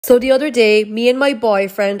So the other day, me and my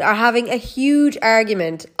boyfriend are having a huge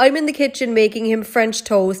argument. I'm in the kitchen making him French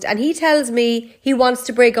toast and he tells me he wants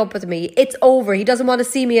to break up with me. It's over. He doesn't want to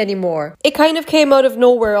see me anymore. It kind of came out of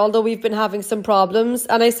nowhere, although we've been having some problems.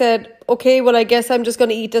 And I said, okay, well, I guess I'm just going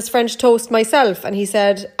to eat this French toast myself. And he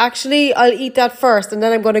said, actually, I'll eat that first and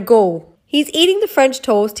then I'm going to go. He's eating the French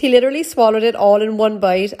toast. He literally swallowed it all in one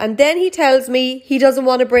bite. And then he tells me he doesn't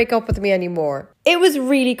want to break up with me anymore. It was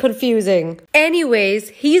really confusing. Anyways,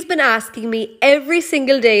 he's been asking me every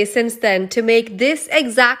single day since then to make this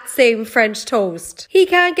exact same French toast. He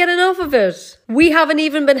can't get enough of it. We haven't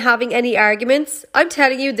even been having any arguments. I'm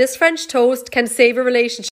telling you, this French toast can save a relationship.